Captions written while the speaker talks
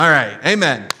All right,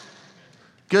 amen.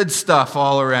 Good stuff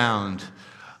all around.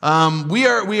 We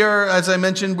are, as I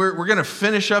mentioned, we're going to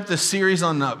finish up this series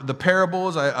on the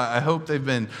parables. I hope they've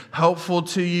been helpful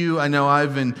to you. I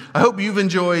hope you've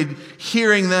enjoyed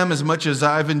hearing them as much as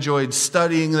I've enjoyed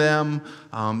studying them.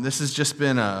 This has just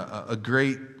been a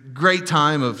great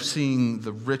time of seeing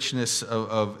the richness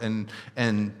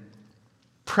and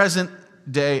present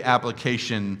day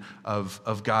application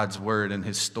of God's word and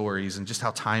his stories and just how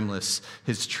timeless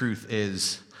his truth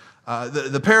is.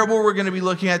 The parable we're going to be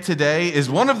looking at today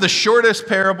is one of the shortest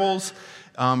parables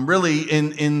really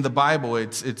in the Bible.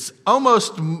 It's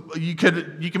almost, you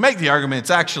can make the argument it's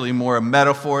actually more a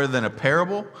metaphor than a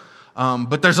parable.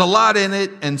 But there's a lot in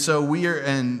it, and so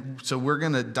we're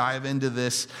going to dive into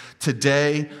this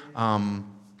today.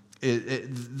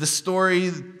 The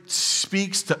story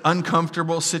speaks to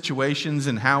uncomfortable situations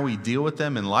and how we deal with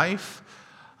them in life,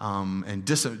 and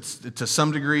to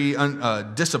some degree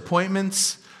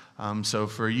disappointments. So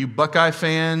for you Buckeye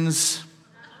fans,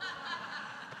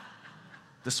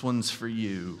 this one's for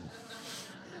you.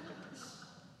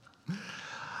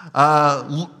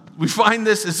 We find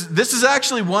this is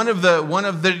actually one of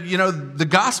the the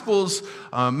Gospels.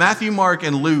 Matthew, Mark,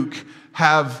 and Luke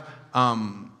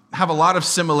have a lot of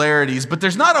similarities, but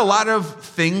there's not a lot of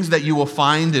things that you will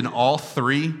find in all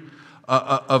three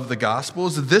of the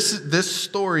Gospels. This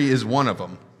story is one of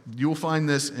them. You will find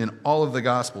this in all of the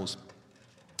Gospels,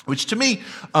 which to me,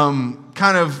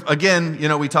 kind of, again,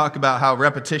 we talk about how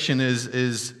repetition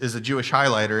is a Jewish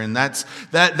highlighter, and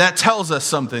that tells us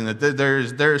something, that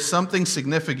there's something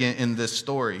significant in this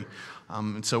story.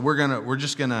 And so we're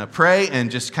just gonna pray and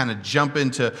just kind of jump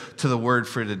into the word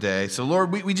for today. So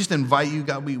Lord, we just invite you,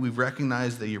 God. We've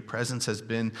recognized that your presence has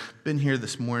been here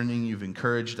this morning. You've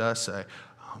encouraged us.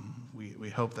 We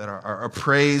hope that our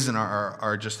praise and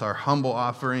our just our humble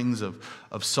offerings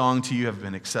of song to you have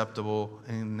been acceptable.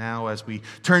 And now as we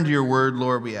turn to your word,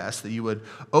 Lord, we ask that you would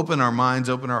open our minds,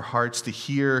 open our hearts to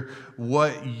hear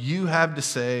what you have to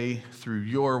say through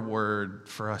your word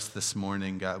for us this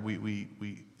morning, God. We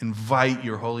invite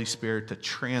your Holy Spirit to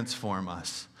transform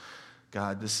us.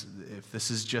 God, if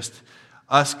this is just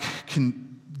us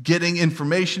getting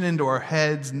information into our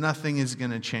heads, nothing is going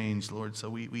to change, Lord.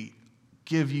 So we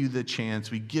give you the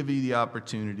chance, we give you the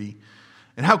opportunity.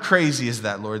 And how crazy is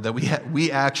that, Lord, that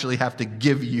we actually have to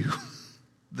give you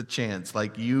the chance,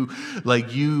 like you,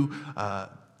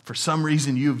 for some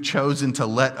reason you've chosen to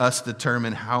let us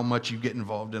determine how much you get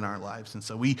involved in our lives. And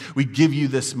so we give you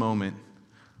this moment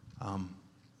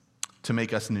to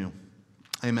make us new.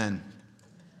 Amen.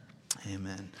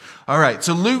 Amen. All right,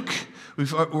 so Luke,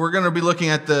 we're going to be looking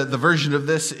at the version of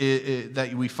this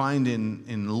that we find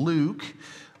in Luke.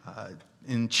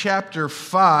 In chapter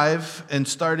 5, and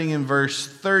starting in verse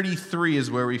 33 is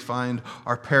where we find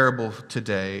our parable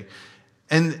today.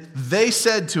 And they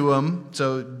said to him,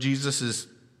 so Jesus is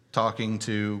talking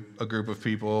to a group of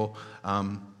people,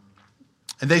 and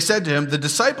they said to him, the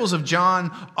disciples of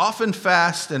John often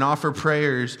fast and offer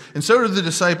prayers, and so do the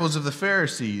disciples of the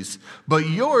Pharisees, but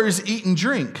yours eat and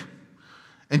drink.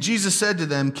 And Jesus said to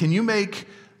them, Can you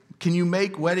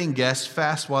make wedding guests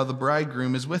fast while the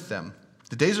bridegroom is with them?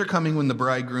 The days are coming when the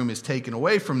bridegroom is taken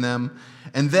away from them,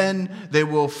 and then they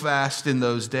will fast in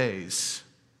those days.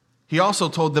 He also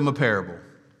told them a parable.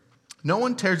 No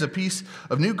one tears a piece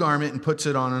of new garment and puts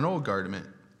it on an old garment.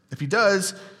 If he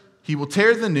does, he will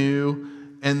tear the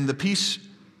new, and the piece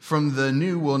from the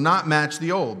new will not match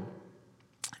the old.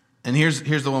 And here's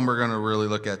the one we're going to really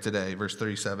look at today, verse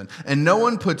 37. And no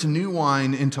one puts new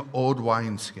wine into old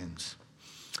wineskins.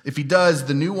 If he does,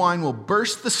 the new wine will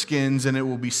burst the skins and it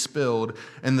will be spilled,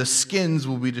 and the skins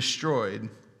will be destroyed.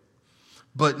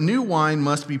 But new wine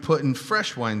must be put in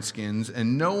fresh wineskins,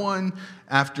 and no one,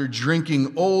 after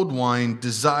drinking old wine,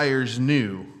 desires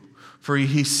new. For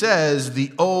he says,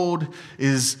 the old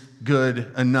is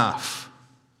good enough.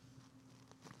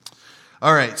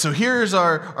 All right, so here's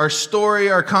our story,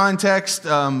 our context.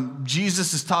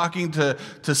 Jesus is talking to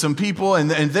some people, and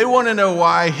they want to know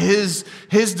why his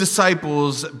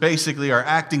disciples basically are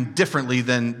acting differently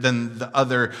than the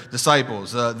other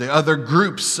disciples, the other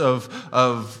groups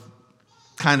of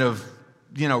kind of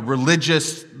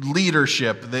religious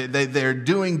leadership. They're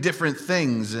doing different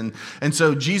things, and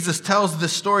so Jesus tells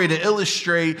this story to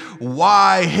illustrate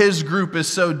why his group is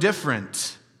so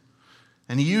different.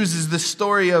 And he uses the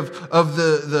story of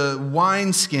the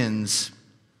wineskins.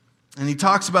 And he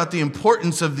talks about the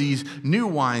importance of these new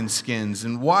wineskins.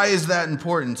 And why is that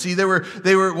important? See,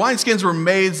 wineskins were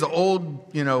made, the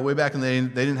old, way back in the day,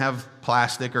 they didn't have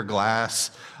plastic or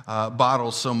glass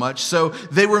bottles so much. So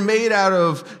they were made out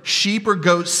of sheep or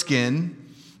goat skin.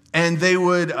 And they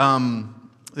would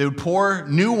they would pour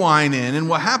new wine in. And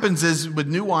what happens is with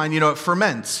new wine, it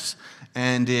ferments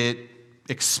and it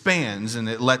expands and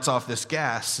it lets off this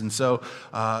gas. And so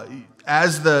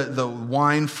as the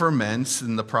wine ferments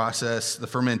and the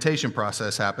fermentation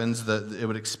process happens, it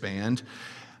would expand.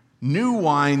 New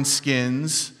wine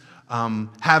skins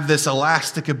have this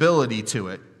elastic ability to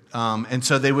it. And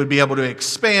so they would be able to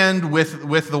expand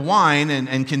with the wine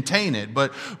and contain it.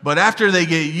 But after they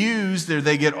get used, or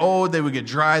they get old, they would get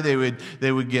dry, they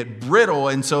would get brittle.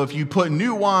 And so if you put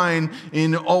new wine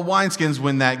in old wineskins,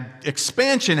 when that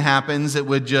expansion happens, it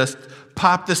would just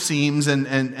pop the seams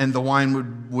and the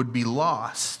wine would be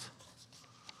lost.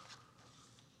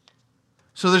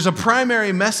 So there's a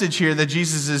primary message here that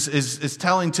Jesus is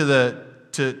telling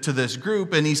to this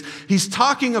group, and he's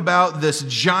talking about this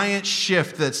giant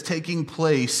shift that's taking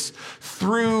place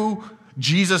through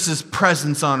Jesus'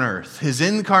 presence on earth, his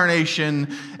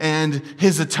incarnation and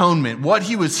his atonement, what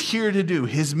he was here to do.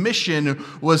 His mission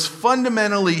was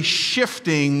fundamentally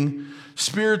shifting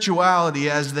spirituality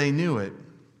as they knew it.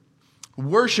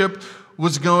 Worship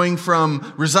was going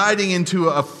from residing into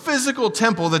a physical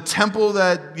temple, the temple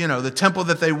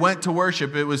that they went to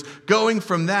worship. It was going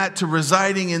from that to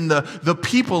residing in the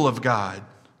people of God.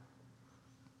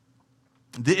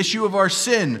 The issue of our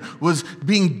sin was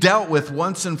being dealt with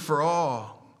once and for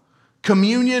all.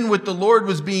 Communion with the Lord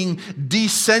was being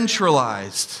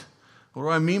decentralized. What do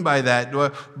I mean by that?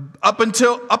 Up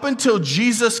until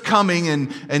Jesus coming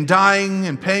and dying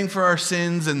and paying for our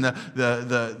sins, and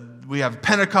we have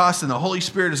Pentecost and the Holy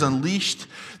Spirit is unleashed.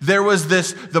 There was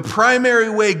the primary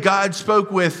way God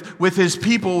spoke with his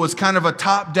people was kind of a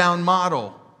top-down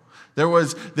model. There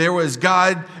was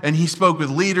God, and he spoke with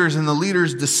leaders, and the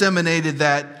leaders disseminated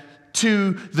that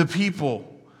to the people.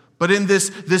 But in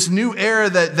this new era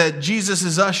that Jesus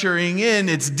is ushering in,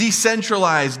 it's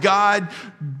decentralized.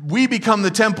 We become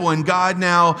the temple, and God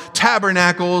now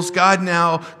tabernacles, God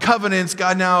now covenants,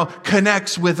 God now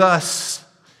connects with us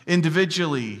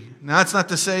individually. Now, that's not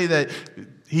to say that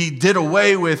he did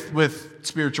away with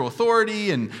spiritual authority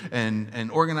and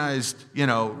organized,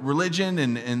 religion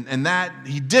and that.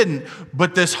 He didn't.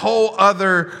 But this whole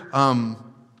other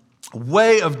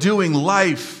way of doing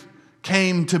life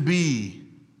came to be.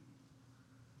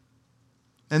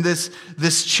 And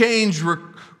this change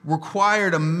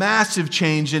required a massive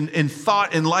change in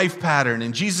thought and life pattern.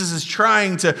 And Jesus is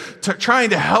trying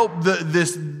to help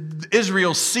this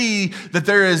Israel see that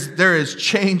there is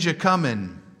change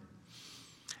a-coming.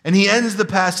 And he ends the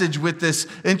passage with this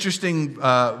interesting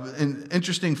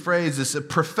phrase, this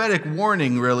prophetic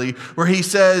warning, really, where he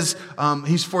says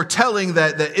he's foretelling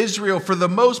that Israel, for the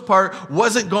most part,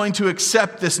 wasn't going to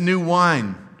accept this new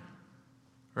wine.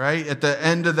 Right? At the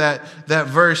end of that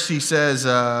verse, he says,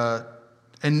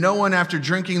 and no one after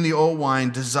drinking the old wine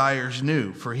desires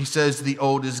new, for he says the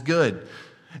old is good.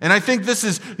 And I think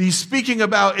he's speaking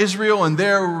about Israel and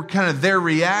their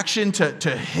reaction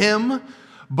to him.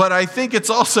 But I think it's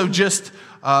also just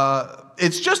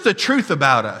a truth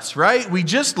about us, right? We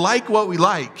just like what we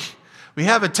like. We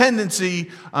have a tendency,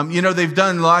 they've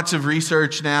done lots of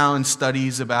research now and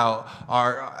studies about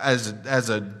as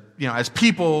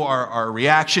people, our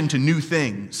reaction to new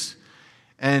things.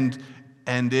 And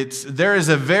there is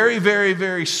a very, very,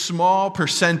 very small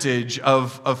percentage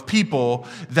of people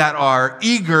that are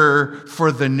eager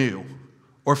for the new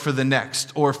or for the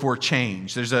next or for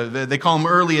change. They call them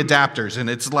early adapters, and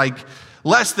it's like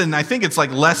less than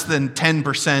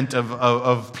 10%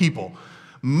 of people.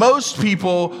 Most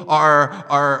people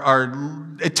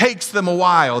are it takes them a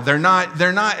while. They're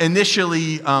not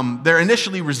initially they're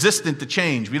initially resistant to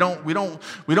change. We don't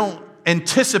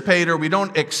anticipate or we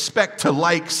don't expect to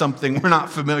like something we're not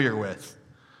familiar with.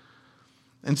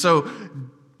 And so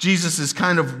Jesus is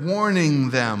kind of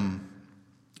warning them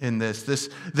in this.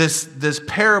 This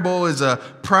parable is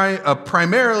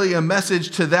primarily a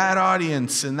message to that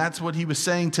audience, and that's what he was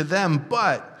saying to them.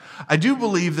 But I do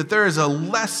believe that there is a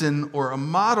lesson or a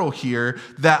model here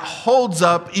that holds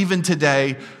up even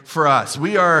today for us.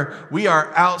 We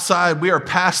are outside. We are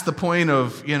past the point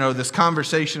of, this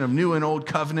conversation of new and old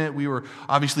covenant. We were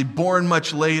obviously born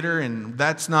much later, and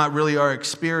that's not really our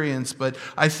experience. But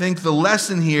I think the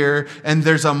lesson here, and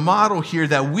there's a model here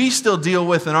that we still deal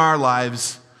with in our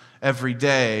lives every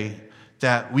day,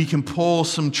 that we can pull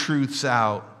some truths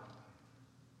out.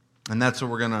 And that's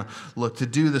what we're going to look to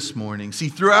do this morning. See,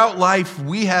 throughout life,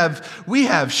 we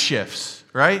have shifts,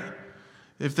 right?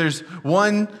 If there's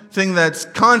one thing that's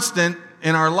constant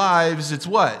in our lives, it's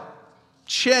what?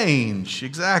 Change,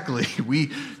 exactly.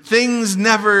 Things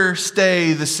never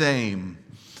stay the same.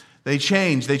 They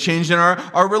change. They change in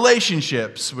our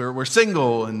relationships. We're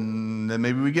single, and then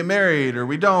maybe we get married, or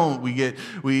we don't.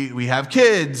 We have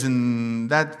kids, and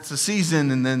that's a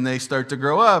season, and then they start to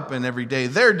grow up, and every day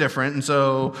they're different, and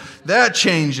so that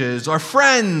changes. Our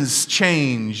friends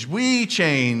change. We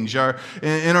change.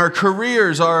 In our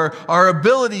careers, our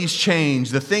abilities change.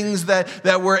 The things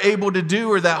that we're able to do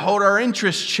or that hold our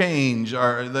interest change.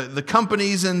 The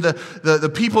companies and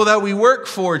the people that we work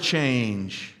for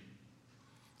change.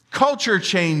 Culture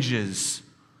changes.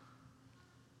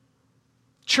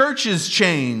 Churches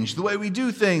change, the way we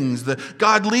do things.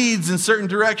 God leads in certain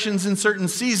directions in certain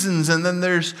seasons, and then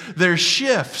there's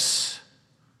shifts.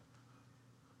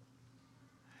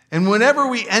 And whenever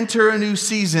we enter a new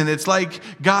season, it's like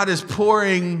God is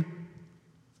pouring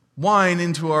wine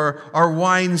into our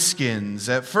wineskins.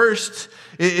 At first,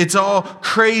 it's all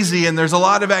crazy, and there's a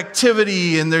lot of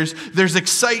activity, and there's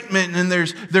excitement, and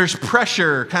there's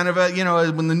pressure. Kind of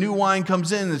when the new wine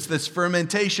comes in, it's this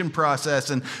fermentation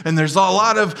process, and there's a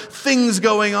lot of things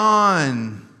going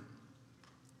on.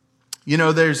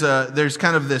 There's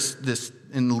kind of this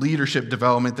in leadership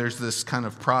development. There's this kind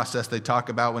of process they talk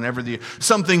about whenever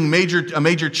a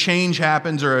major change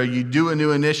happens, or you do a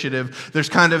new initiative. There's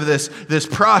kind of this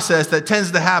process that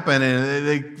tends to happen,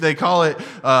 and they call it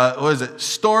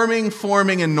storming,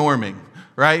 forming, and norming.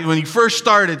 Right? When you first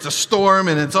start, it's a storm,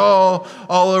 and it's all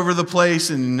over the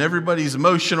place, and everybody's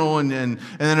emotional,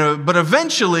 but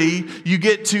eventually you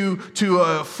get to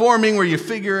forming, where you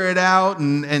figure it out,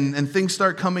 and things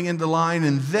start coming into line,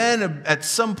 and then at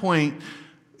some point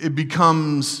it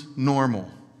becomes normal.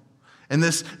 And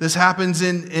this happens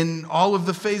in all of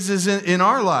the phases in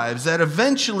our lives, that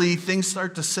eventually things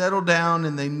start to settle down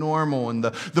and they normal, and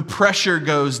the pressure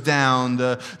goes down.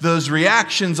 Those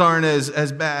reactions aren't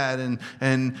as bad.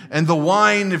 And the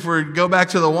wine, if we go back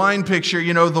to the wine picture,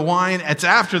 the wine, it's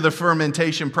after the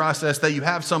fermentation process that you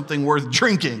have something worth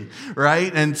drinking,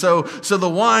 right? And so the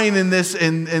wine in this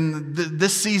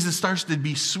season starts to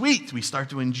be sweet. We start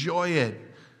to enjoy it,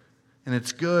 and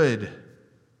it's good.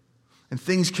 And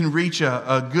things can reach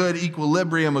a good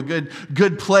equilibrium, a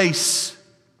good place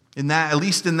in that, at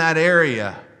least in that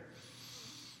area.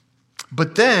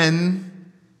 But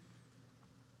then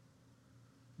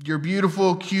your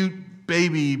beautiful, cute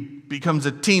baby becomes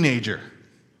a teenager.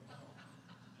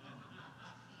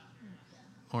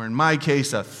 Or in my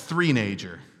case, a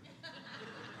three-nager.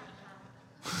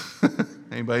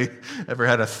 Anybody ever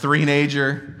had a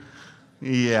three-nager?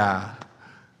 Yeah.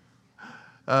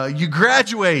 You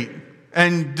graduate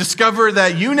and discover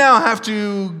that you now have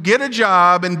to get a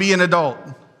job and be an adult.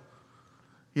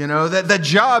 That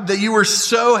job that you were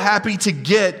so happy to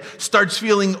get starts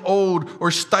feeling old or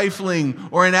stifling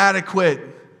or inadequate.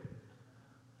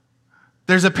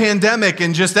 There's a pandemic,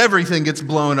 and just everything gets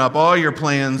blown up. All your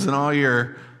plans and all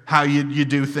your how you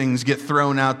do things get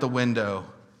thrown out the window.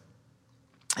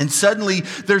 And suddenly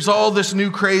there's all this new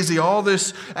crazy, all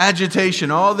this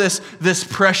agitation, all this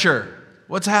pressure.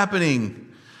 What's happening?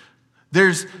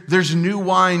 There's new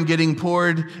wine getting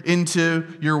poured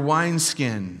into your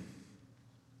wineskin.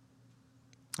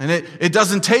 And it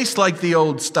doesn't taste like the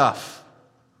old stuff.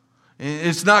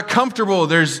 It's not comfortable.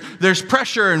 There's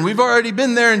pressure, and we've already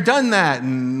been there and done that,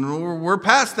 and we're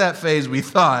past that phase, we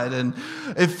thought. And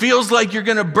it feels like you're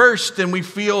going to burst, and we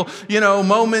feel,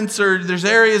 moments, or there's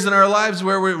areas in our lives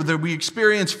where we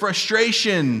experience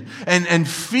frustration and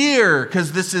fear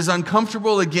because this is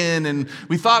uncomfortable again, and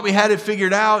we thought we had it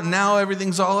figured out, and now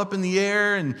everything's all up in the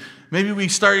air, and maybe we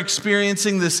start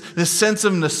experiencing this sense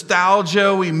of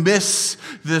nostalgia. We miss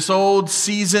this old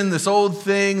season, this old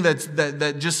thing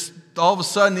that just all of a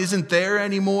sudden isn't there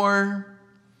anymore.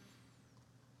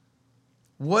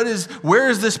 Where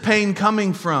is this pain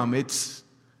coming from? It's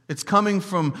coming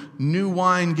from new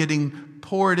wine getting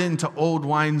poured into old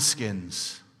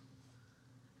wineskins.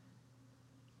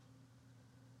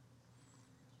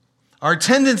 Our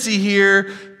tendency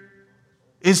here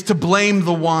is to blame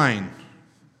the wine.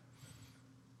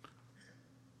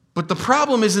 But the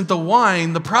problem isn't the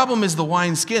wine, the problem is the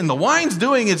wineskin. The wine's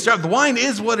doing its job. The wine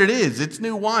is what it is. It's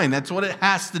new wine. That's what it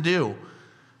has to do.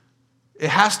 It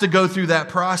has to go through that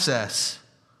process.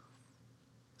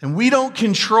 And we don't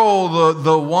control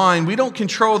the wine. We don't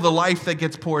control the life that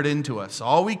gets poured into us.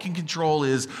 All we can control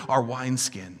is our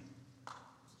wineskin.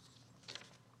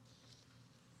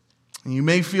 And you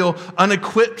may feel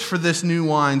unequipped for this new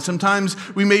wine. Sometimes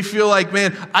we may feel like,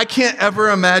 man, I can't ever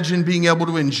imagine being able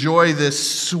to enjoy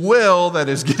this swill that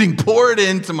is getting poured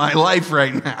into my life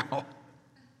right now.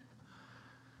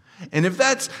 And if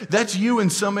that's you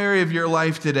in some area of your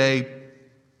life today,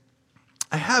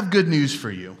 I have good news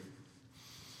for you.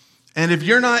 And if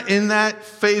you're not in that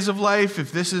phase of life,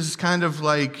 if this is kind of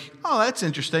like, oh, that's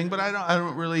interesting, but I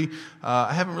haven't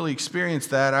really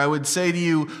experienced that, I would say to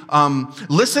you,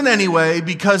 listen anyway,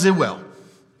 because it will.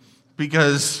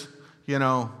 Because, it's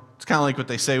kind of like what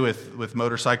they say with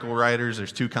motorcycle riders.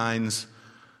 There's two kinds,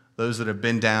 those that have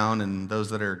been down and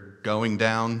those that are going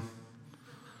down.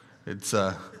 It's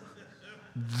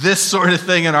this sort of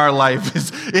thing in our life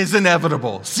is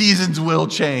inevitable. Seasons will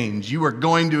change. You are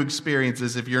going to experience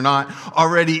this if you're not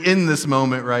already in this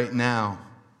moment right now.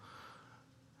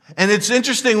 And it's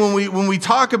interesting when we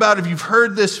talk about, if you've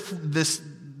heard this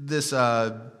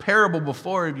parable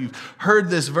before, if you've heard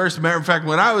this verse. Matter of fact,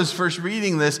 when I was first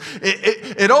reading this,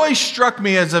 it always struck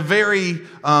me as a very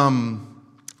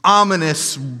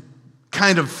ominous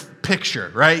kind of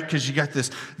picture, right? Because you got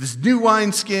this new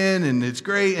wineskin and it's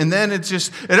great, and then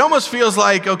it almost feels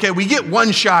like, okay, we get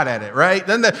one shot at it, right?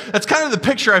 Then that's kind of the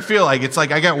picture I feel like. It's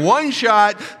like I got one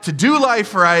shot to do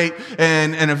life right,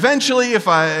 and eventually, if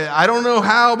I don't know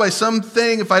how, by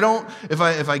something, if I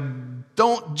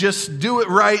don't just do it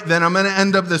right, then I'm going to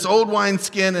end up this old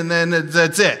wineskin, and then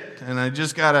that's it, and I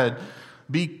just gotta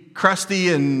be crusty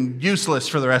and useless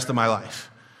for the rest of my life.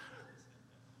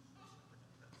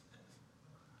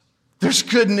 There's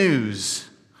good news.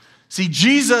 See,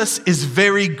 Jesus is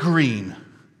very green.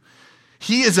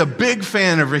 He is a big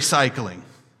fan of recycling.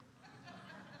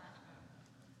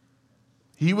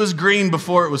 He was green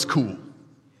before it was cool.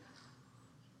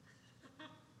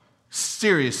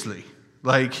 Seriously.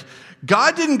 Like,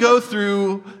 God didn't go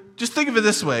through, just think of it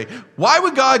this way. Why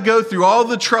would God go through all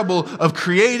the trouble of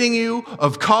creating you,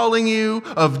 of calling you,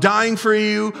 of dying for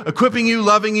you, equipping you,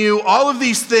 loving you, all of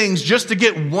these things just to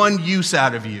get one use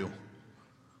out of you?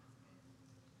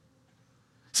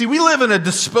 See, we live in a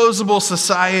disposable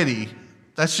society.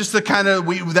 That's just the kind of,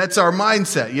 that's our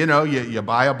mindset. You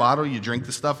buy a bottle, you drink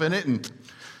the stuff in it, and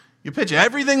you pitch it.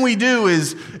 Everything we do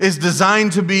is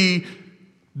designed to be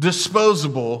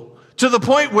disposable, to the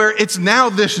point where it's now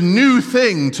this new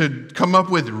thing to come up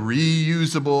with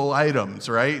reusable items,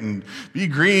 right? And be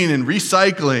green and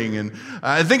recycling. And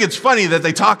I think it's funny that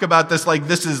they talk about this like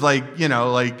this is like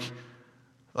the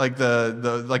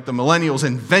millennials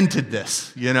invented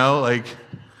this,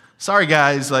 sorry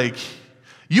guys,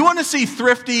 you want to see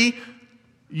thrifty,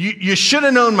 you should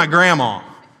have known my grandma.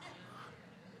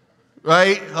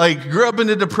 Right? Grew up in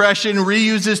the Depression,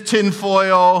 reuses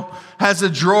tinfoil, has a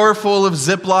drawer full of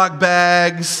Ziploc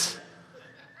bags,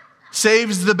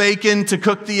 saves the bacon to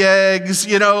cook the eggs,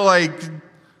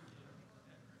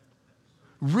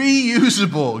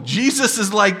 reusable. Jesus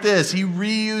is like this. He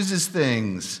reuses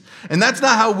things. And that's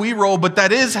not how we roll, but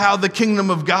that is how the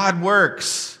kingdom of God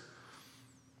works.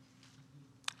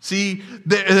 See,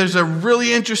 there's a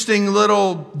really interesting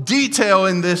little detail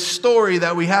in this story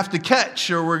that we have to catch,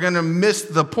 or we're going to miss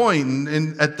the point.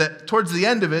 And towards the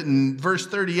end of it, in verse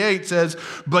 38 says,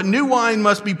 "But new wine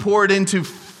must be poured into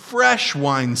fresh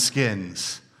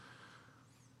wineskins."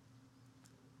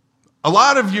 A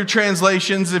lot of your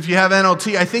translations, if you have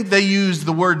NLT, I think they use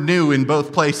the word new in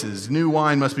both places. New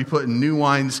wine must be put in new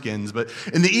wineskins. But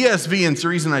in the ESV, and it's the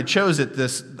reason I chose it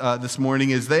this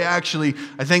morning, is they actually,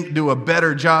 I think, do a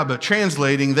better job of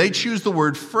translating. They choose the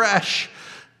word fresh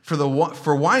for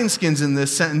wineskins in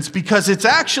this sentence because it's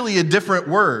actually a different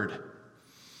word.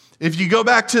 If you go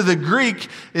back to the Greek,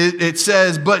 it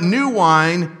says, "But new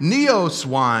wine, neos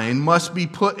wine, must be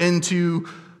put into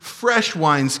fresh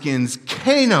wineskins,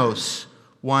 kainos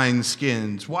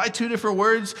wineskins." Why two different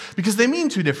words? Because they mean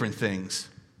two different things.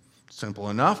 Simple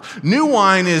enough. New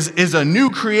wine is a new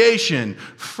creation.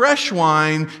 Fresh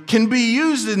wine can be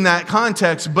used in that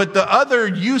context, but the other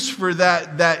use for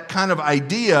that kind of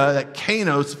idea, that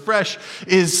kainos, fresh,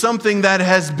 is something that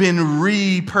has been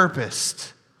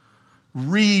repurposed,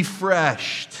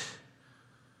 refreshed.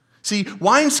 See,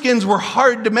 wineskins were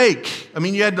hard to make. I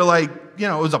mean, you had to it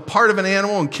was a part of an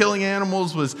animal, and killing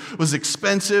animals was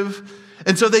expensive.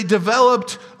 And so they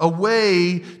developed a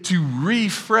way to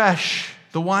refresh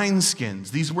the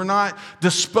wineskins. These were not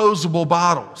disposable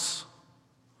bottles.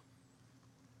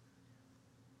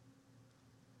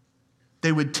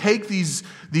 They would take these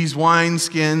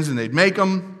wineskins and they'd make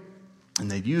them and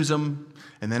they'd use them.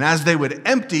 And then as they would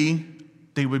empty,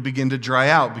 they would begin to dry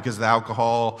out because the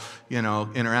alcohol,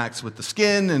 interacts with the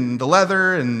skin and the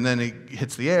leather, and then it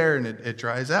hits the air and it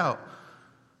dries out.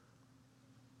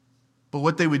 But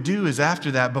what they would do is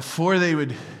after that, before they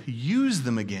would use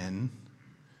them again,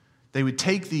 they would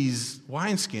take these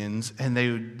wineskins and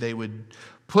they would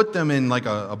put them in like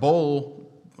a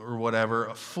bowl or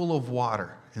whatever, full of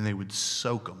water, and they would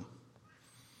soak them.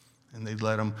 And they'd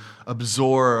let them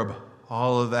absorb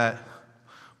all of that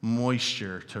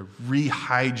moisture to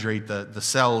rehydrate the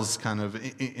cells kind of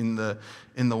in the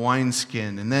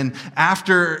wineskin. And then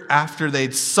after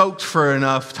they'd soaked for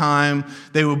enough time,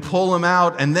 they would pull them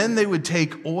out, and then they would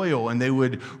take oil and they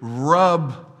would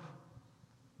rub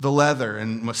the leather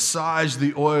and massage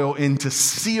the oil in to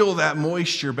seal that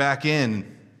moisture back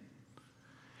in.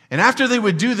 And after they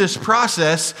would do this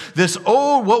process,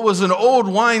 what was an old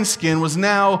wineskin was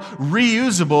now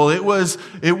reusable.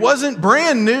 It wasn't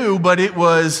brand new, but it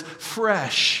was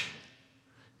fresh.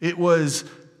 It was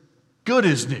good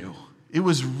as new. It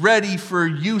was ready for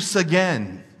use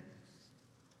again.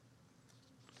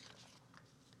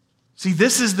 See,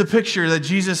 this is the picture that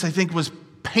Jesus, I think, was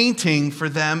painting for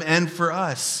them and for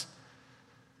us.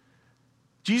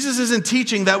 Jesus isn't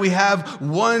teaching that we have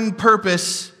one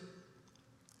purpose.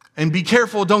 And be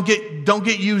careful, don't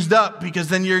get used up, because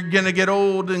then you're going to get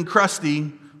old and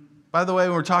crusty. By the way,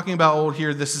 when we're talking about old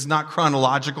here, this is not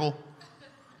chronological.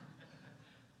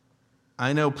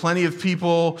 I know plenty of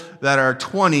people that are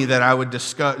 20 that I would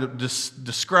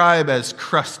describe as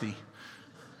crusty.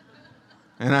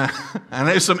 And I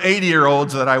know some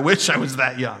 80-year-olds that I wish I was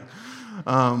that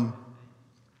young.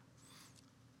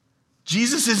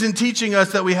 Jesus isn't teaching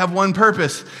us that we have one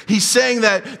purpose. He's saying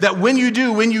that when you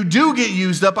do get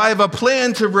used up, I have a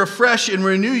plan to refresh and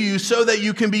renew you so that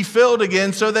you can be filled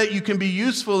again, so that you can be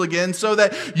useful again, so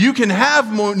that you can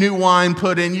have more new wine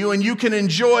put in you and you can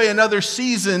enjoy another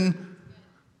season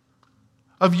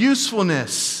of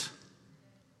usefulness.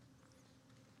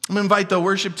 I'm going to invite the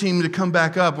worship team to come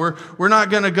back up. We're not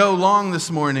going to go long this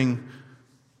morning,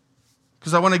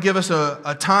 because I want to give us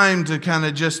a time to kind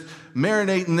of just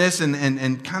marinate in this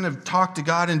and kind of talk to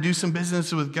God and do some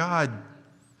business with God.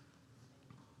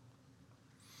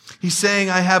 He's saying,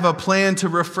 I have a plan to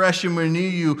refresh and renew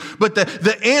you. But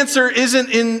the answer isn't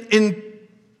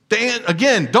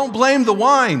again, don't blame the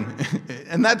wine.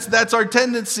 And that's our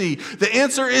tendency. The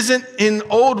answer isn't in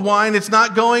old wine. It's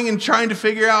not going and trying to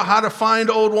figure out how to find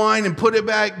old wine and put it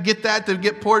back, get that to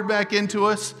get poured back into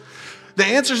us. The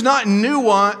answer's not in new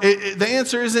wine. The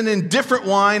answer isn't in different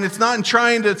wine. It's not in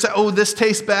trying to say, oh, this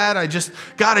tastes bad. I just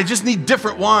need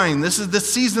different wine.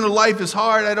 This season of life is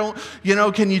hard.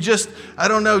 Can you just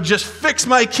fix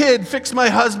my kid, fix my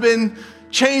husband,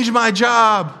 change my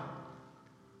job.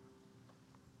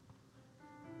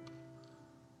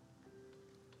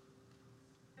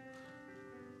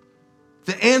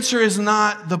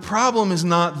 The problem is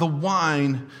not the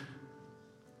wine.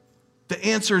 The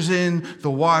answer's in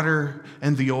the water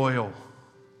and the oil.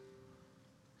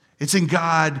 It's in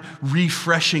God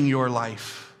refreshing your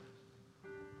life.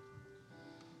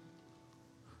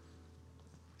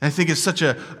 And I think it's such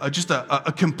a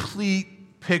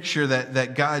complete picture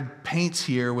that God paints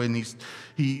here when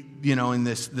he in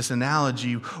this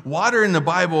analogy. Water in the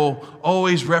Bible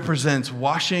always represents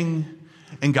washing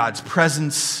and God's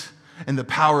presence and the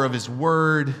power of His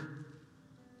Word.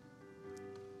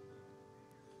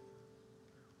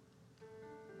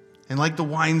 And like the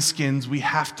wineskins, we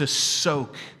have to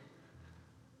soak.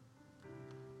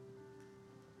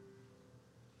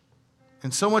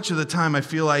 And so much of the time, I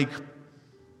feel like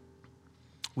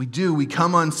we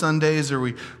come on Sundays, or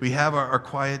we have our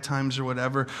quiet times or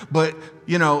whatever. But,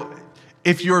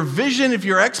 if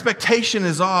your expectation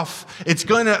is off, it's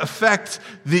going to affect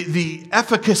the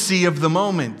efficacy of the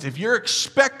moment. If you're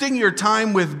expecting your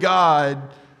time with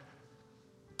God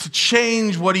to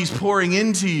change what He's pouring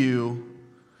into you,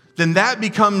 then that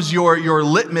becomes your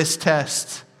litmus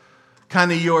test,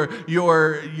 kind of your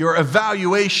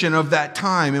evaluation of that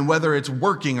time and whether it's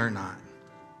working or not.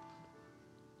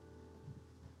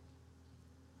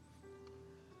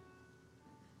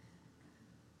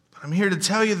 I'm here to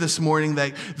tell you this morning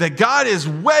that God is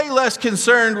way less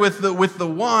concerned with the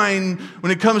wine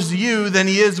when it comes to you than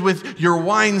He is with your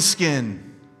wineskin.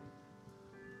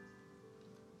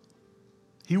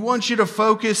 He wants you to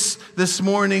focus this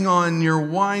morning on your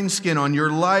wineskin, on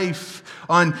your life,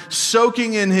 on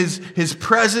soaking in His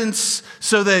presence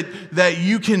so that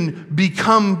you can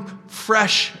become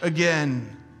fresh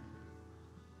again.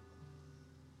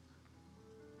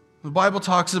 The Bible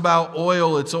talks about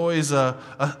oil. It's always a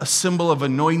symbol of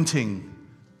anointing.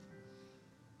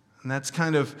 And that's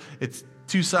it's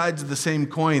two sides of the same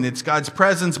coin. It's God's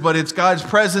presence, but it's God's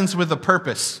presence with a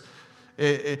purpose.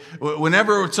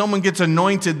 Whenever someone gets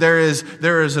anointed, there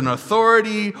is an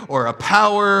authority or a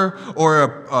power or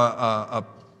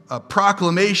a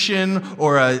proclamation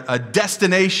or a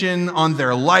destination on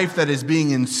their life that is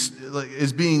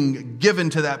being given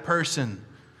to that person.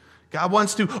 God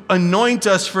wants to anoint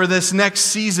us for this next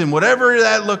season, whatever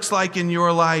that looks like in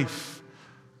your life.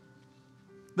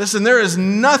 Listen, there is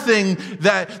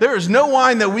no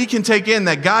wine that we can take in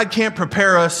that God can't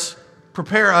prepare us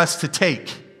to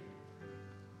take.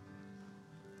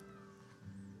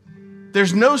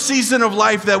 There's no season of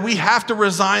life that we have to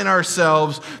resign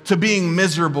ourselves to being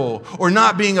miserable or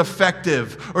not being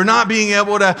effective or not being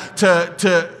able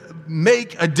to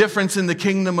make a difference in the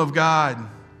kingdom of God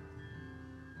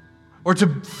or to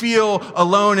feel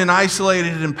alone and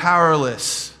isolated and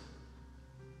powerless.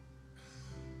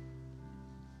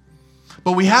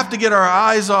 But we have to get our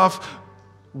eyes off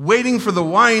waiting for the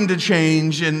wine to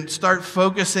change and start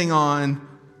focusing on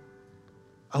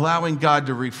allowing God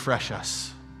to refresh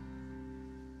us.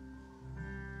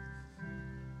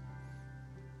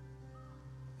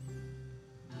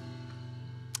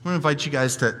 I'm going to invite you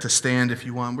guys to stand if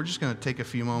you want. We're just going to take a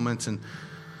few moments and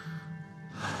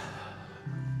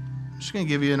I'm just going to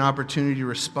give you an opportunity to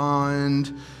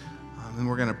respond. And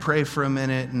we're going to pray for a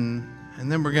minute and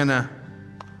then we're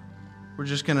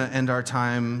just going to end our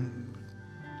time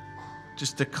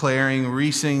just declaring,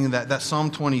 re-singing that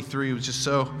Psalm 23 was just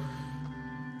so,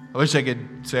 I wish I could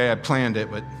say I planned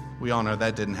it, but we all know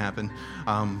that didn't happen.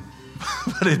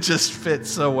 But it just fits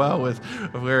so well with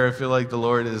where I feel like the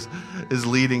Lord is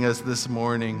leading us this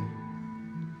morning.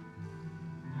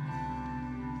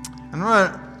 And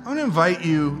I want to invite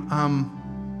you,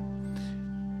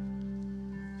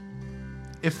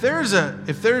 if there's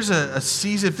a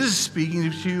season, if this is speaking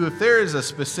to you, if there is a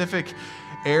specific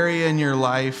area in your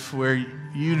life where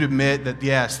you'd admit that,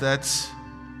 yes,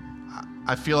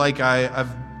 I feel like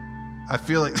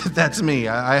that's me.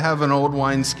 I have an old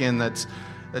wineskin that's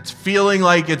feeling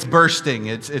like it's bursting.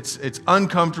 It's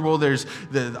uncomfortable.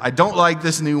 I don't like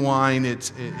this new wine.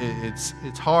 It's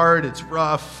hard. It's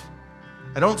rough.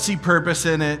 I don't see purpose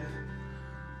in it.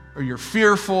 Or you're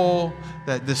fearful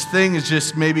that this thing is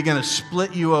just maybe going to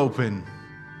split you open.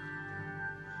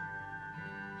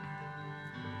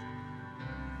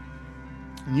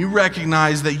 And you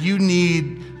recognize that you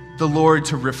need the Lord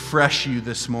to refresh you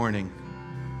this morning.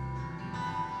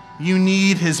 You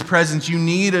need His presence. You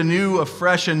need a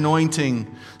fresh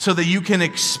anointing so that you can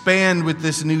expand with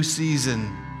this new season.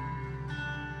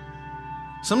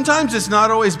 Sometimes it's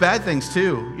not always bad things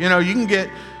too.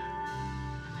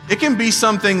 It can be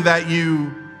something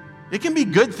it can be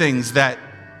good things that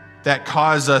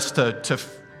cause us to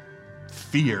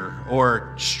fear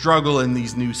or struggle in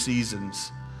these new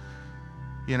seasons.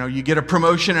 You get a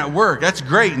promotion at work. That's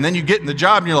great. And then you get in the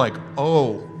job and you're like,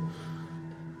 oh,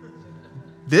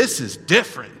 this is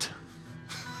different.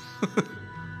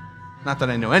 Not that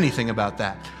I know anything about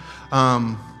that.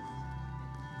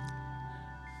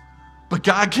 But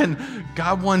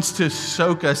God wants to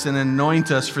soak us and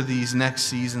anoint us for these next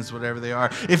seasons, whatever they are.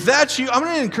 If that's you, I'm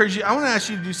going to encourage you. I want to ask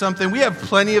you to do something. We have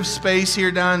plenty of space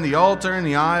here down in the altar and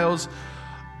the aisles.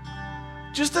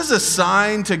 Just as a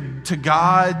sign to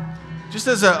God, just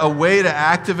as a way to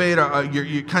activate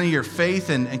your faith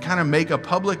and kind of make a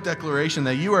public declaration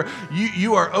that you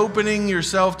are opening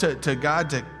yourself to God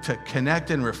to connect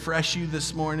and refresh you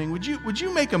this morning. Would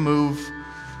you make a move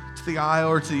to the aisle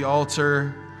or to the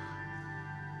altar?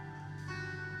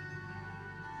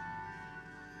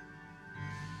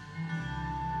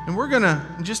 And we're gonna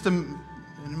in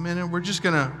a minute we're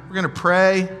gonna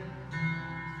pray.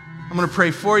 I'm gonna pray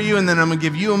for you, and then I'm gonna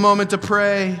give you a moment to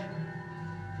pray.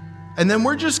 And then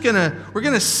we're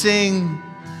gonna sing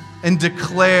and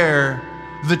declare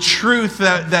the truth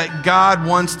that God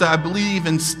wants to, I believe,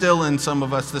 instill in some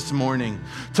of us this morning,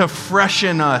 to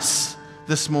freshen us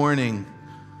this morning.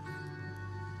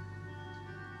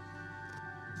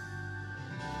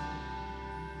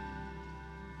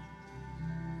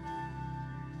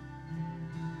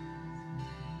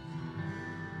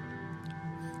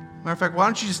 Matter of fact, why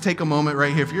don't you just take a moment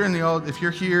right here? If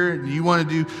you're here and you want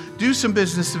to do some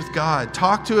business with God,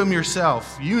 talk to Him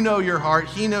yourself. You know your heart.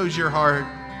 He knows your heart.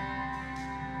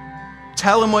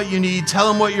 Tell Him what you need.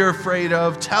 Tell Him what you're afraid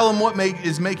of. Tell Him what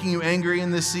is making you angry in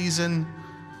this season.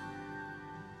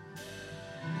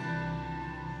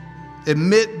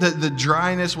 Admit the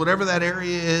dryness, whatever that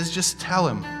area is, just tell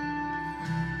Him.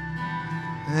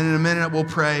 And then in a minute we'll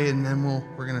pray, and then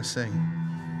we're going to sing.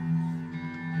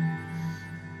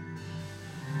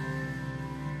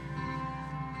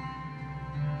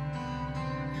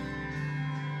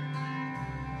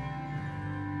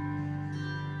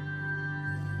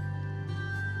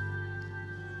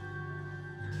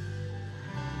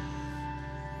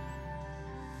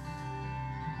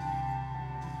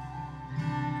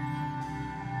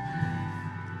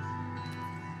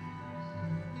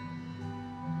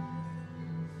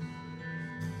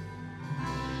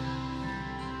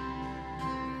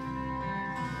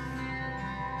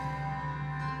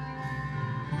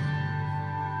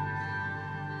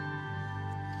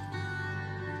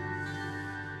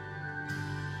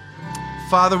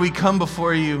 Father, we come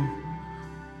before you.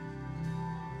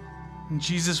 And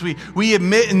Jesus, we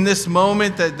admit in this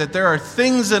moment that there are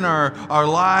things in our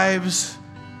lives,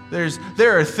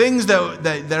 there are things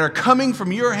that are coming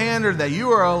from your hand or that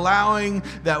you are allowing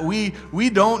that we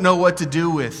don't know what to do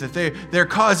with, that they're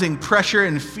causing pressure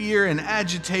and fear and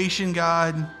agitation,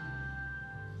 God.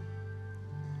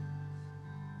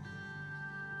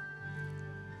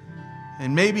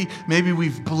 And maybe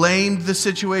we've blamed the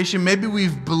situation, maybe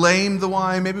we've blamed the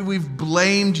wine, maybe we've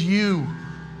blamed you.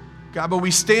 God, but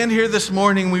we stand here this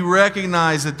morning, we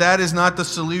recognize that is not the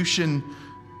solution.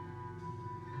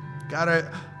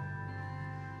 God,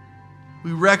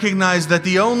 we recognize that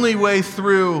the only way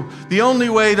through, the only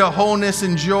way to wholeness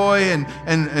and joy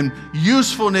and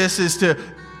usefulness is to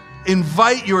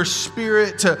invite your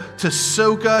Spirit to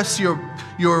soak us,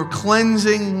 your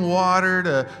cleansing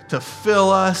water to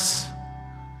fill us.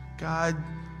 God,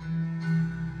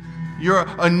 your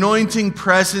anointing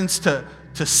presence to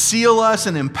seal us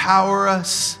and empower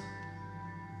us.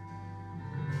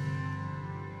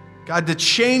 God, to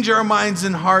change our minds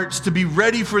and hearts, to be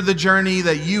ready for the journey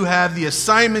that you have, the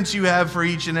assignments you have for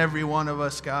each and every one of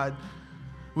us, God.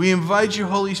 We invite you,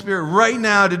 Holy Spirit, right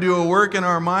now to do a work in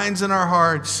our minds and our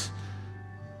hearts.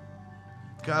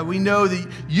 God, we know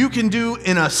that you can do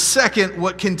in a second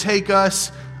what can take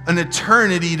us an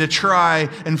eternity to try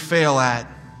and fail at.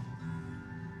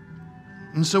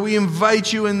 And so we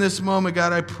invite you in this moment,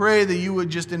 God. I pray that you would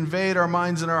just invade our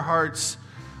minds and our hearts.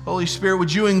 Holy Spirit,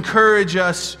 would you encourage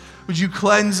us? Would you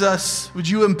cleanse us? Would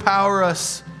you empower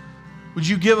us? Would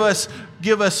you give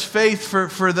us faith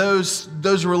for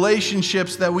those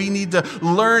relationships that we need to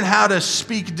learn how to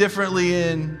speak differently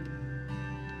in?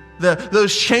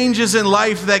 Those changes in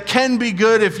life that can be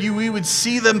good if we would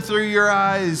see them through your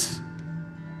eyes.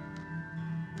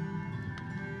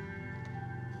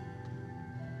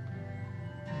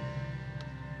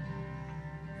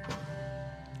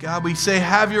 God, we say,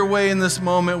 have your way in this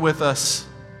moment with us.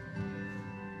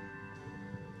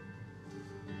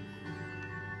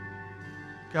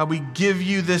 God, we give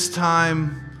you this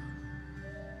time.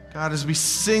 God, as we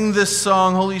sing this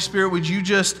song, Holy Spirit, would you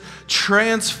just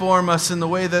transform us in the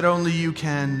way that only you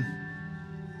can?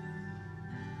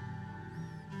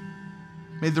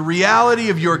 May the reality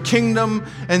of your kingdom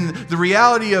and the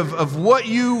reality of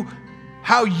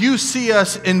how you see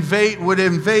us would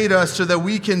invade us so that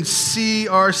we can see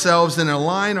ourselves and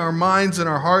align our minds and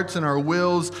our hearts and our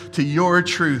wills to your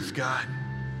truth, God.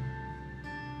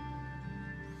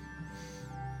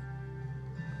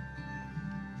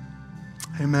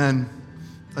 Amen.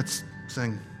 Let's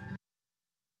sing.